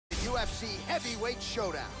UFC Heavyweight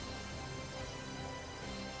Showdown.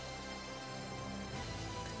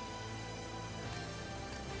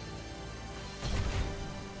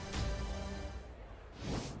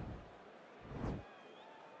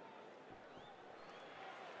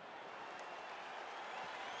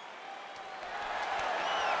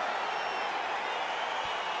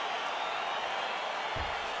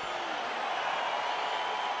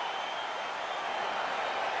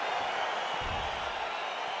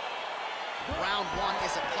 Round one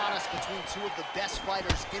is upon us between two of the best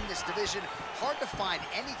fighters in this division. Hard to find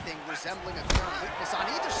anything resembling a current weakness on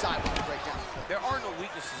either side when you break down the film. There are no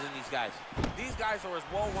weaknesses in these guys. These guys are as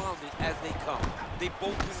well-rounded as they come. They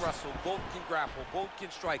both can wrestle, both can grapple, both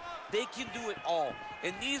can strike. They can do it all.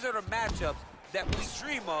 And these are the matchups that we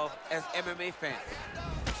dream of as MMA fans.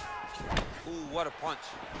 Ooh, what a punch.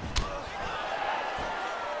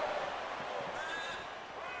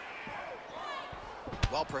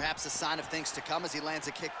 Well, perhaps a sign of things to come as he lands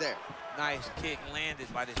a kick there. Nice kick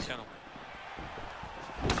landed by this gentleman.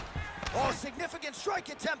 Oh, significant strike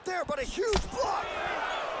attempt there, but a huge block.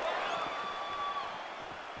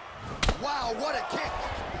 Wow, what a kick.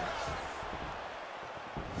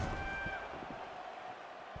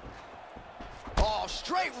 Oh,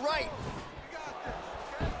 straight right.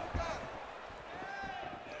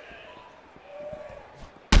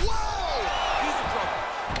 Whoa! He's in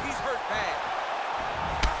trouble. He's hurt bad.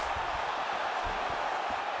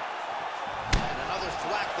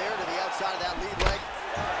 Thwack there to the outside of that lead leg.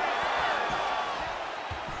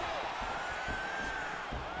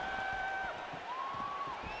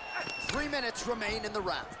 Three minutes remain in the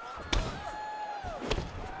round.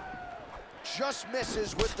 Just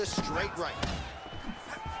misses with the straight right.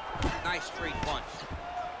 Nice straight punch.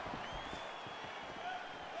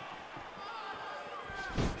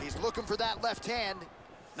 He's looking for that left hand.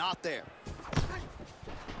 Not there.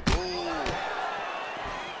 Ooh.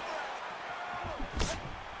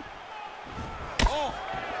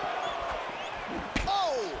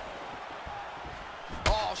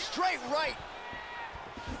 Straight right.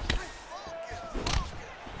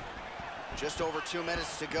 Just over 2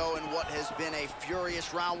 minutes to go in what has been a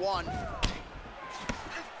furious round one.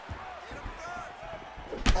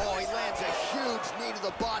 Oh, he lands a huge knee to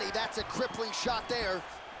the body. That's a crippling shot there.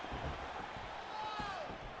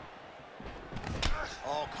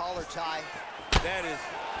 Oh, collar tie. That is,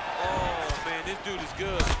 oh man, this dude is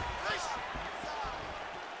good.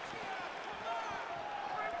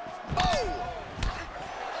 Oh!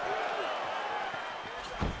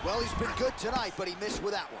 Well, he's been good tonight, but he missed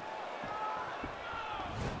with that one.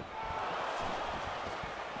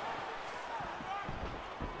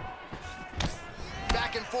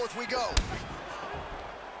 Back and forth we go.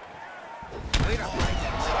 Wait a minute.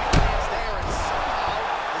 There, and somehow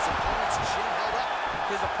his opponent's chin held up.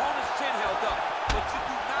 His opponent's chin held up, but you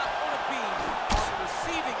do not want to be on the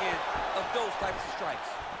receiving end of those types of strikes.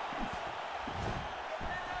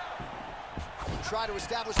 Try to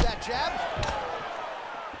establish that jab.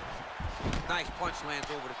 Nice punch lands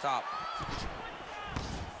over the top.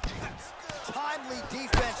 Timely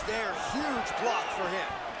defense there. Huge block for him.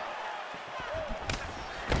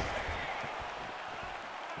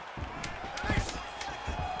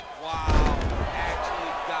 Wow,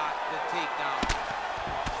 actually got the takedown.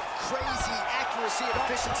 Crazy accuracy and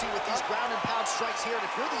efficiency with these ground and pound strikes here. And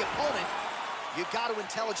if you're the opponent, you got to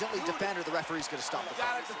intelligently defend or the referee's going to stop the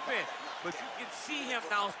fight. Got to defend. But you can see him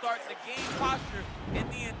now starting to gain posture, and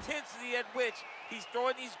the intensity at which he's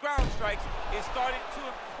throwing these ground strikes is starting to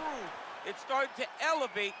improve. It's starting to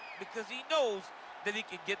elevate because he knows that he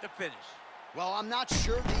can get the finish. Well, I'm not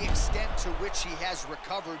sure the extent to which he has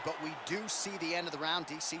recovered, but we do see the end of the round.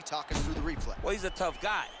 DC, talk us through the replay. Well, he's a tough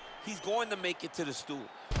guy. He's going to make it to the stool.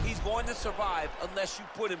 He's going to survive unless you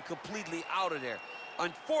put him completely out of there.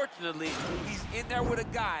 Unfortunately, he's in there with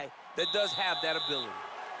a guy that does have that ability.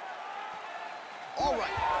 All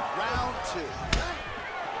right, round two.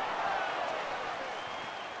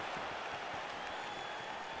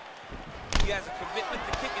 He has a commitment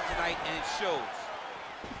to kicking tonight, and it shows.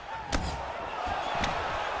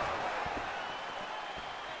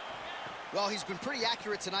 Well, he's been pretty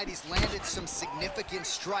accurate tonight. He's landed some significant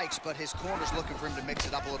strikes, but his corner's looking for him to mix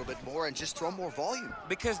it up a little bit more and just throw more volume.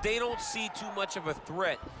 Because they don't see too much of a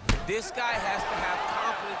threat. This guy has to have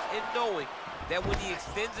confidence in knowing that when he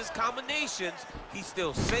extends his combinations, he's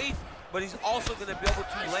still safe, but he's also going to be able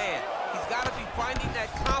to land. He's got to be finding that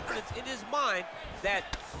confidence in his mind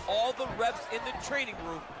that all the reps in the training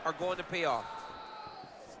room are going to pay off.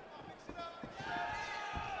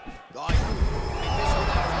 You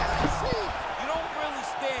don't really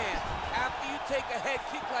stand after you take a head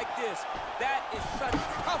kick like this. That is such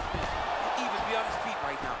toughness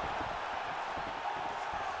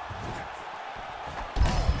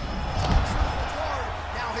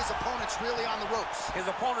really on the ropes. His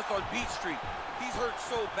opponent's on beat streak. He's hurt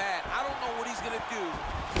so bad. I don't know what he's gonna do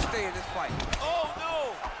to stay in this fight. Oh,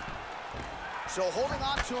 no! So holding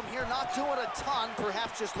on to him here, not doing a ton,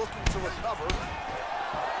 perhaps just looking to recover.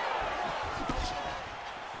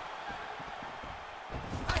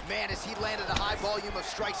 Man, as he landed a high volume of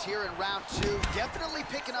strikes here in round 2, definitely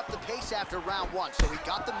picking up the pace after round 1. So he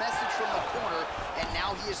got the message from the corner, and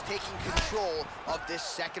now he is taking control of this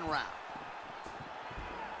second round.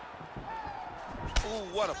 Ooh,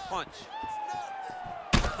 what a punch.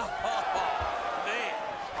 Man.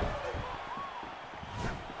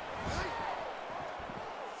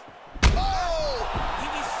 Oh! He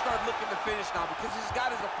needs to start looking to finish now because he's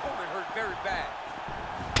got his opponent hurt very bad.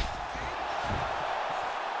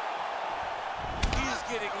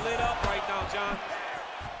 He's getting lit up right now, John.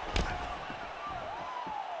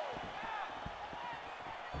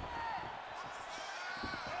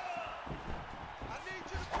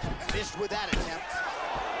 Missed with that attempt.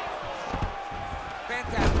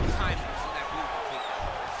 Fantastic timing on that beautiful kick.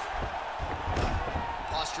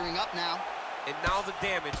 Posturing up now. And now the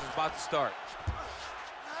damage is about to start.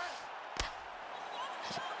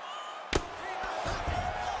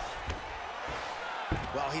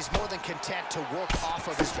 Well, he's more than content to work off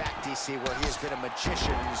of his back, DC, where he has been a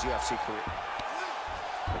magician in his UFC career.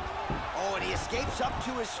 Oh, and he escapes up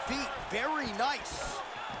to his feet. Very nice.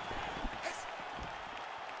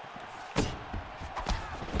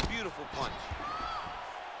 Beautiful punch.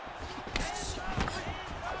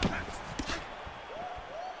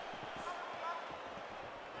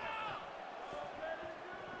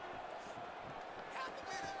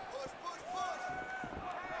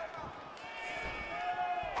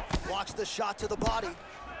 Blocks the shot to the body.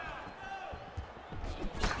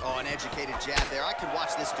 Oh, an educated jab there. I could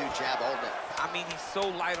watch this dude jab all day. I mean, he's so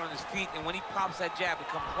light on his feet, and when he pops that jab, it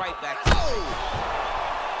comes right back. Oh!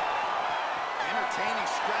 Entertaining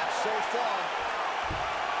scrap so far.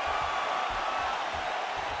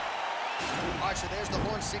 All right, so there's the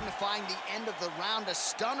horn signifying the end of the round. A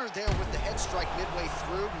stunner there with the head strike midway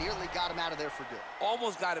through. Nearly got him out of there for good.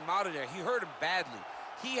 Almost got him out of there. He hurt him badly.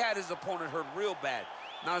 He had his opponent hurt real bad.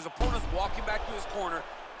 Now his opponent's walking back to his corner.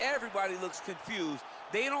 Everybody looks confused.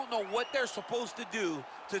 They don't know what they're supposed to do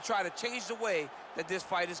to try to change the way that this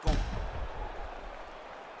fight is going.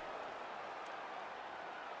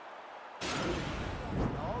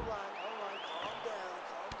 All right, calm down.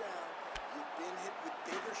 You've been hit with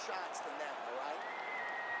bigger shots than that, all right?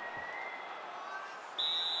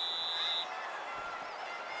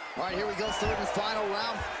 All right, here we go, third and final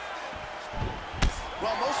round.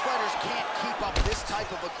 Well, most fighters can't keep up this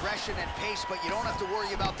type of aggression and pace, but you don't have to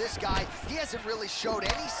worry about this guy. He hasn't really showed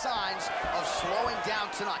any signs of slowing down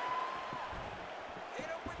tonight.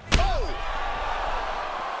 Oh!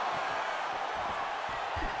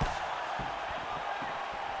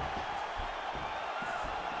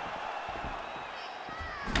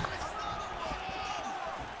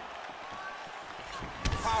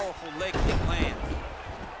 Powerful leg kick lands.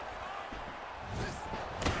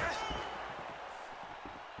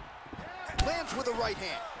 Lands with a right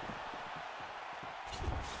hand.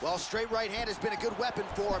 Well, straight right hand has been a good weapon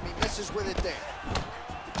for him. He misses with it there.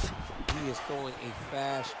 He is throwing a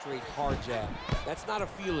fast, straight, hard jab. That's not a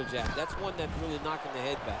feeler jab. That's one that's really knocking the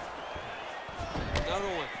head back. Another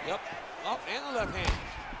one. Yep. Up and the left hand.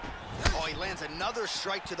 Oh, he lands another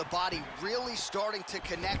strike to the body, really starting to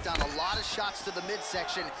connect on a lot of shots to the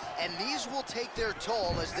midsection, and these will take their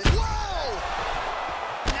toll as this... Whoa!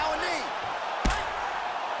 Now a knee.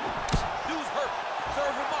 Dude's hurt.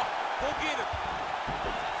 Serve him up. Go get him.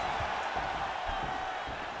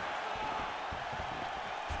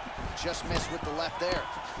 Just missed with the left there.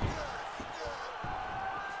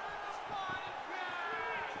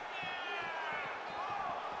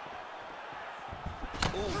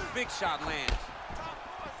 Ooh, big shot lands.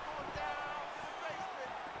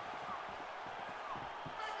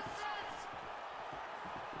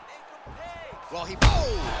 Well, he... Oh,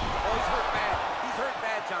 he's hurt bad. He's hurt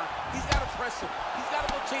bad, John. He's got to press him. He's got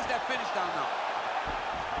to go chase that finish down now.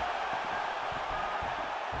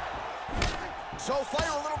 So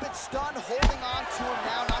fighter a little bit stunned, holding on to him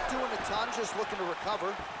now, not doing a ton, just looking to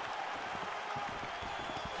recover.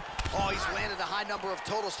 Oh, he's landed a high number of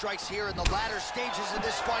total strikes here in the latter stages of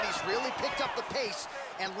this fight. He's really picked up the pace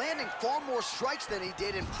and landing far more strikes than he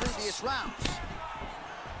did in previous rounds.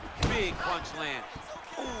 Big punch lands.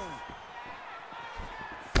 Ooh.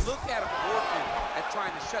 Look at him working at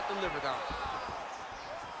trying to shut the liver down.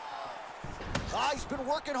 He's been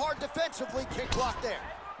working hard defensively. Kick block there.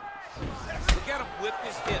 Look at him whip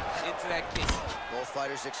his hips into that kick. Both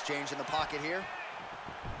fighters exchange in the pocket here.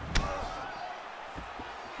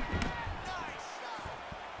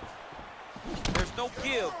 no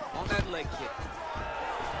give on that leg kick.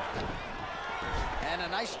 And a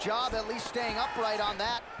nice job at least staying upright on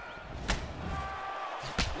that.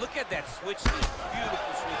 Look at that switch knee.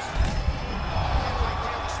 Beautiful switch knee. Right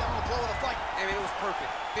there, the seminal blow of the fight. I mean, it was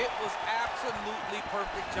perfect. It was absolutely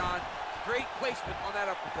perfect, John. Great placement on that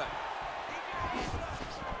uppercut.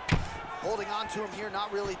 Holding on to him here,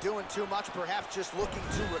 not really doing too much, perhaps just looking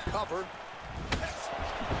to recover.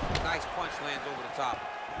 Nice punch lands over the top.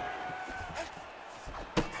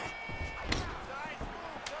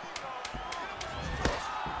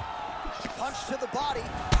 Punch to the body.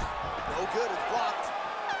 No good, it's blocked.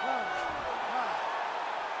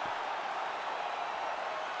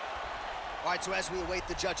 All right, so as we await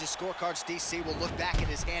the judges' scorecards, DC will look back at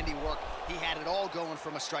his handiwork. He had it all going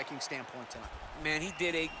from a striking standpoint tonight. Man, he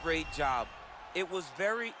did a great job. It was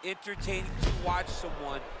very entertaining to watch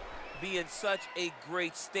someone be in such a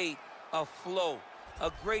great state of flow,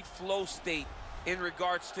 a great flow state in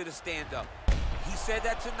regards to the stand-up. He said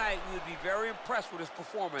that tonight we would be very impressed with his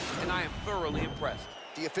performance, and I am thoroughly impressed.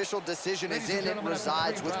 The official decision is in. It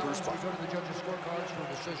resides with Bruce Buffer. We go to the judges' scorecards for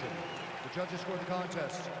decision. The judges scored the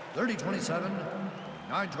contest 30-27,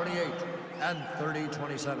 9-28, and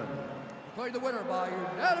 30-27. Declared the winner by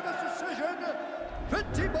unanimous decision,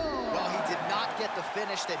 50 ball. Well, he did not get the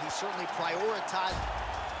finish that he certainly prioritized.